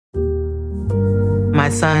My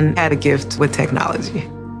son had a gift with technology.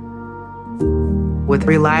 With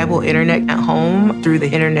reliable internet at home through the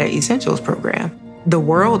Internet Essentials program, the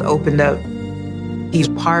world opened up. He's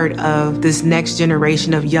part of this next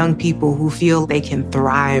generation of young people who feel they can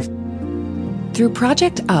thrive. Through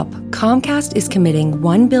Project UP, Comcast is committing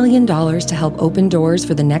 $1 billion to help open doors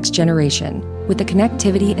for the next generation with the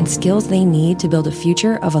connectivity and skills they need to build a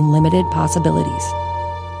future of unlimited possibilities.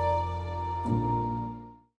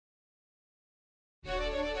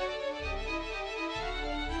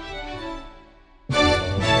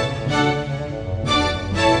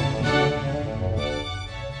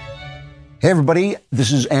 Hey everybody,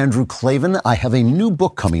 this is Andrew Klavan. I have a new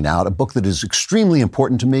book coming out, a book that is extremely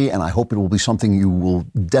important to me, and I hope it will be something you will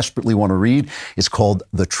desperately want to read. It's called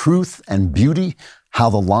The Truth and Beauty: How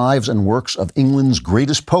the Lives and Works of England's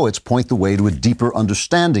Greatest Poets Point the Way to a Deeper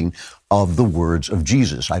Understanding of the Words of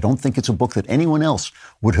Jesus. I don't think it's a book that anyone else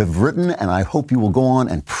would have written, and I hope you will go on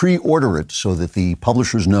and pre-order it so that the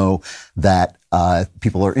publishers know that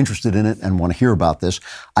people are interested in it and want to hear about this.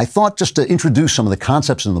 I thought just to introduce some of the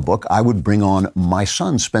concepts in the book, I would bring on my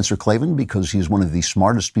son, Spencer Klavan, because he's one of the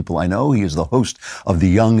smartest people I know. He is the host of the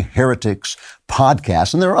Young Heretics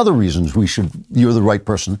podcast. And there are other reasons you're the right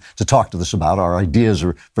person to talk to us about. Our ideas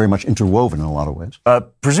are very much interwoven in a lot of ways.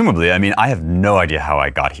 Presumably. I mean, I have no idea how I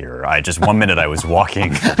got here. One minute I was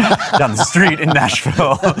walking down the street in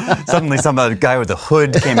Nashville. Suddenly some guy with a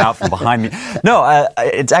hood came out from behind me. No,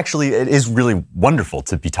 it is really wonderful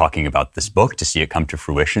to be talking about this book, to see it come to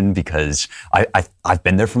fruition, because I've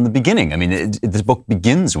been there from the beginning. I mean, this book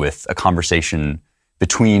begins with a conversation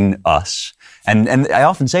between us. And I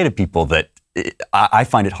often say to people that I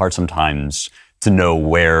find it hard sometimes to know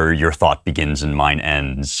where your thought begins and mine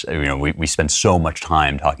ends. You know, we spend so much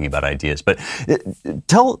time talking about ideas. But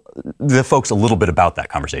tell the folks a little bit about that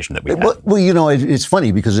conversation that we had. Well, you know, it's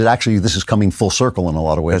funny because this is coming full circle in a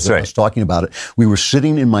lot of ways. That's right. I was talking about it. We were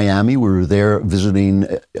sitting in Miami. We were there visiting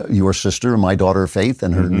your sister and my daughter Faith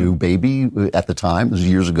and her new baby at the time. It was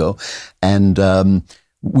years ago. And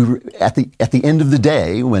we were at the end of the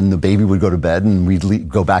day when the baby would go to bed and we'd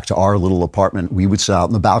go back to our little apartment. We would sit out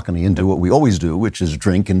in the balcony and do what we always do, which is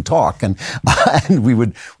drink and talk. And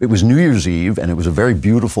it was New Year's Eve, and it was a very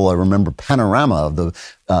beautiful, I remember, panorama of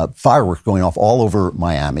the fireworks going off all over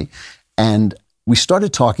Miami. And we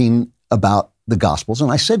started talking about the Gospels,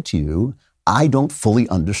 and I said to you, I don't fully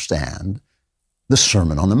understand the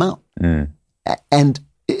Sermon on the Mount. And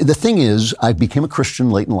the thing is, I became a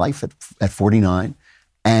Christian late in life at 49.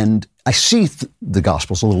 And I see the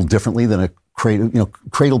Gospels a little differently than a cradle. You know,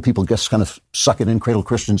 cradle people just kind of suck it in. Cradle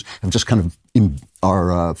Christians have just kind of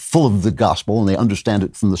are full of the Gospel and they understand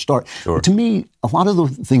it from the start. Sure. But to me, a lot of the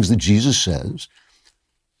things that Jesus says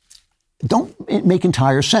don't make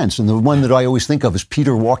entire sense. And the one that I always think of is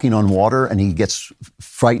Peter walking on water and he gets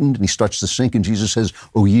frightened and he starts to sink and Jesus says,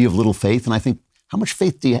 "O ye of little faith." And I think, how much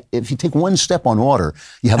faith do you have? If you take one step on water,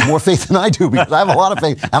 you have more faith than I do because I have a lot of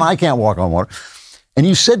faith and I can't walk on water. And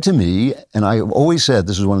you said to me, and I always said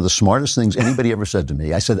this is one of the smartest things anybody ever said to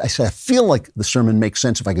me. I said, I feel like the sermon makes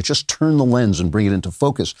sense if I could just turn the lens and bring it into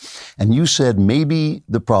focus. And you said, maybe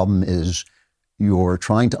the problem is you're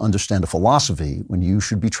trying to understand a philosophy when you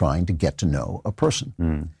should be trying to get to know a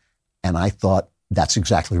person. And I thought, that's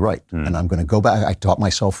exactly right. And I'm going to go back. I taught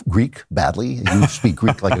myself Greek badly. You speak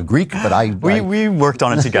Greek like a Greek, but we worked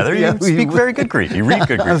on it together. You speak very good Greek. You read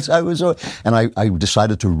good Greek. I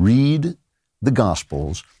decided to read the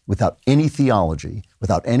Gospels without any theology,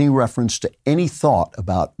 without any reference to any thought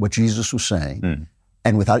about what Jesus was saying,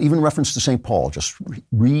 and without even reference to St. Paul. Just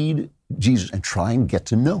read Jesus and try and get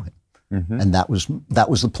to know him. And that was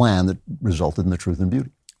the plan that resulted in The Truth and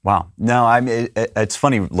Beauty. Wow. No, it's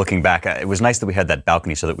funny looking back. It was nice that we had that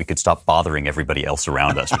balcony so that we could stop bothering everybody else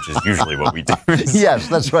around us, which is usually what we do. Yes,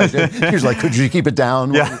 that's right. Usually, could you keep it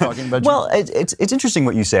down? Yeah. When you're talking about well, it's interesting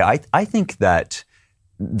what you say. I think that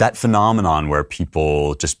phenomenon where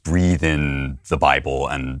people just breathe in the Bible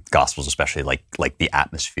and Gospels, especially like the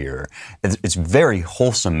atmosphere, it's very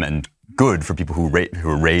wholesome and good for people who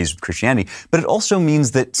are raised with Christianity. But it also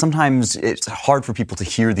means that sometimes it's hard for people to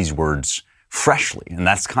hear these words freshly. And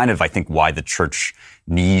that's kind of, I think, why the church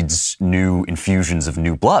needs new infusions of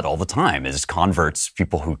new blood all the time, is converts,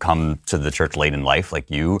 people who come to the church late in life,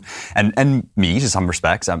 like you and me to some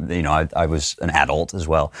respects. I was an adult as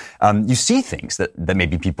well. You see things that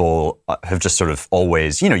maybe people have just sort of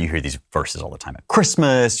always, you hear these verses all the time at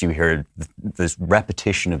Christmas. You hear this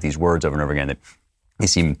repetition of these words over and over again that they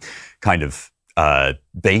seem kind of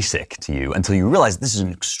basic to you until you realize this is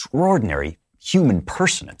an extraordinary human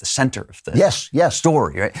person at the center of the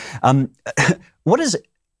story, right? What is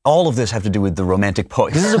all of this have to do with the Romantic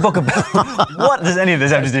poets? This is a book about what does any of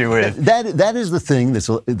this have to do with? That is the thing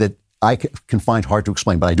that I can find hard to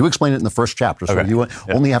explain, but I do explain it in the first chapter, so you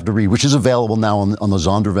only have to read, which is available now on the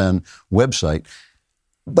Zondervan website.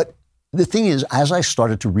 But the thing is, as I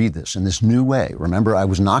started to read this in this new way, remember, I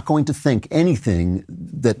was not going to think anything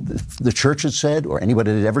that the church had said or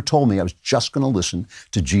anybody had ever told me. I was just going to listen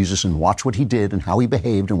to Jesus and watch what he did and how he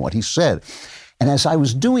behaved and what he said. And as I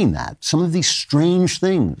was doing that, some of these strange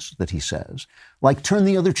things that he says, like turn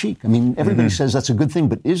the other cheek. I mean, everybody says that's a good thing,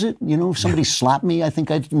 but is it? You know, if somebody slapped me, I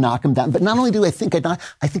think I'd knock him down. But not only do I think I'd knock,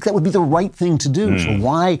 I think that would be the right thing to do. So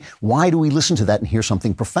why do we listen to that and hear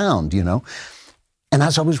something profound, you know? And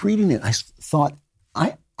as I was reading it, I thought,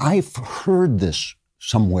 I've heard this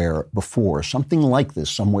somewhere before, something like this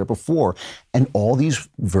somewhere before. And all these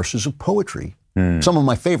verses of poetry, some of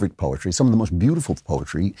my favorite poetry, some of the most beautiful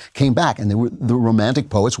poetry came back. And they were the Romantic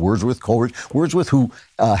poets, Wordsworth, Coleridge, who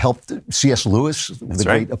helped C.S. Lewis, the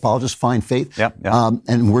great apologist, find faith.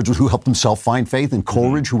 And Wordsworth, who helped himself find faith. And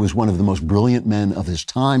Coleridge, who was one of the most brilliant men of his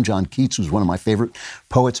time. John Keats was one of my favorite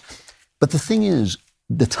poets. But the thing is,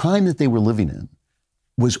 the time that they were living in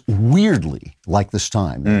was weirdly like this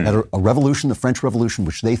time. They had a revolution, the French Revolution,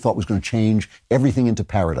 which they thought was going to change everything into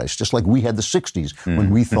paradise, just like we had the 60s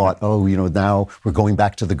when we thought, now we're going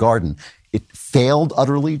back to the garden. It failed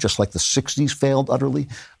utterly, just like the 60s failed utterly.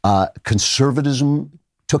 Conservatism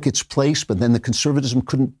took its place, but then the conservatism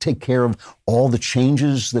couldn't take care of all the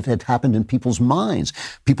changes that had happened in people's minds.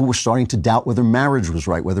 People were starting to doubt whether marriage was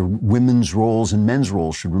right, whether women's roles and men's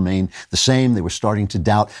roles should remain the same. They were starting to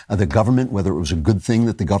doubt the government, whether it was a good thing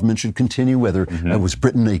that the government should continue, whether was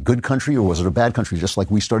Britain a good country or was it a bad country? Just like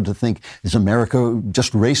we started to think, is America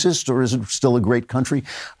just racist or is it still a great country?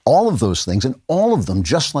 All of those things, and all of them,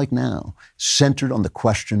 just like now, centered on the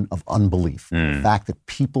question of unbelief. The fact that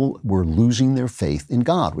people were losing their faith in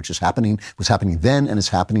God, which was happening then and is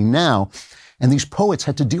happening now. And these poets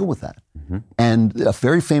had to deal with that. And a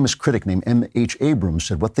very famous critic named M.H. Abrams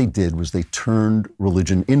said what they did was they turned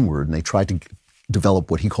religion inward and they tried to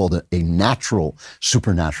develop what he called a natural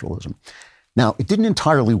supernaturalism. Now, it didn't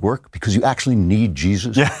entirely work because you actually need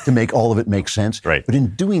Jesus to make all of it make sense. But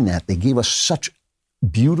in doing that, they gave us such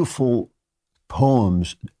beautiful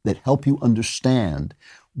poems that help you understand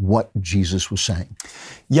what Jesus was saying.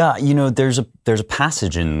 Yeah, there's a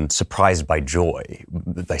passage in Surprised by Joy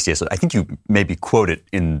by C.S. I think you maybe quote it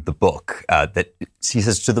in the book that he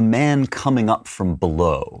says, to the man coming up from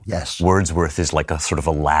below, Wordsworth is like a sort of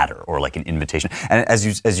a ladder or like an invitation. And as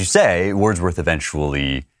you say, Wordsworth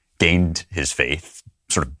eventually gained his faith,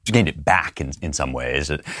 sort of gained it back in some ways,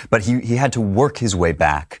 but he had to work his way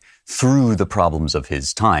back through the problems of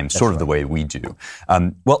his time, sort of the way we do.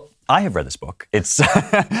 Well, I have read this book. It's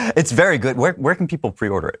it's very good. Where can people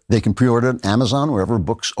pre-order it? They can pre-order it on Amazon, wherever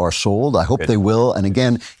books are sold. I hope they will. And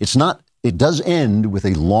again, it does end with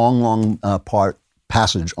a long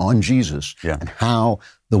passage on Jesus and how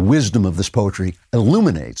the wisdom of this poetry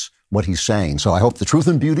illuminates what he's saying. So I hope The Truth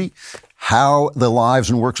and Beauty, how the lives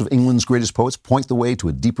and works of England's greatest poets point the way to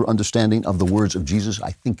a deeper understanding of the words of Jesus.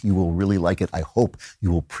 I think you will really like it. I hope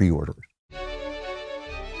you will pre-order it.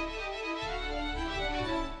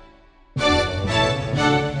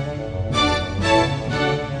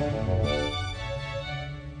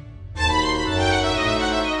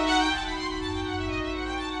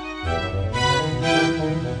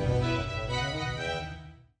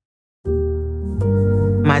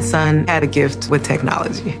 My son had a gift with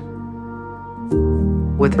technology.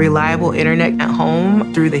 With reliable internet at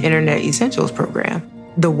home through the Internet Essentials program,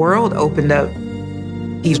 the world opened up.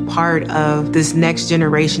 He's part of this next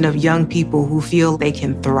generation of young people who feel they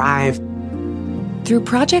can thrive. Through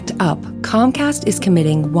Project UP, Comcast is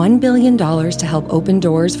committing $1 billion to help open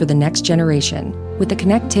doors for the next generation with the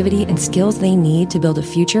connectivity and skills they need to build a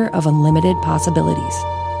future of unlimited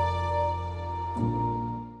possibilities.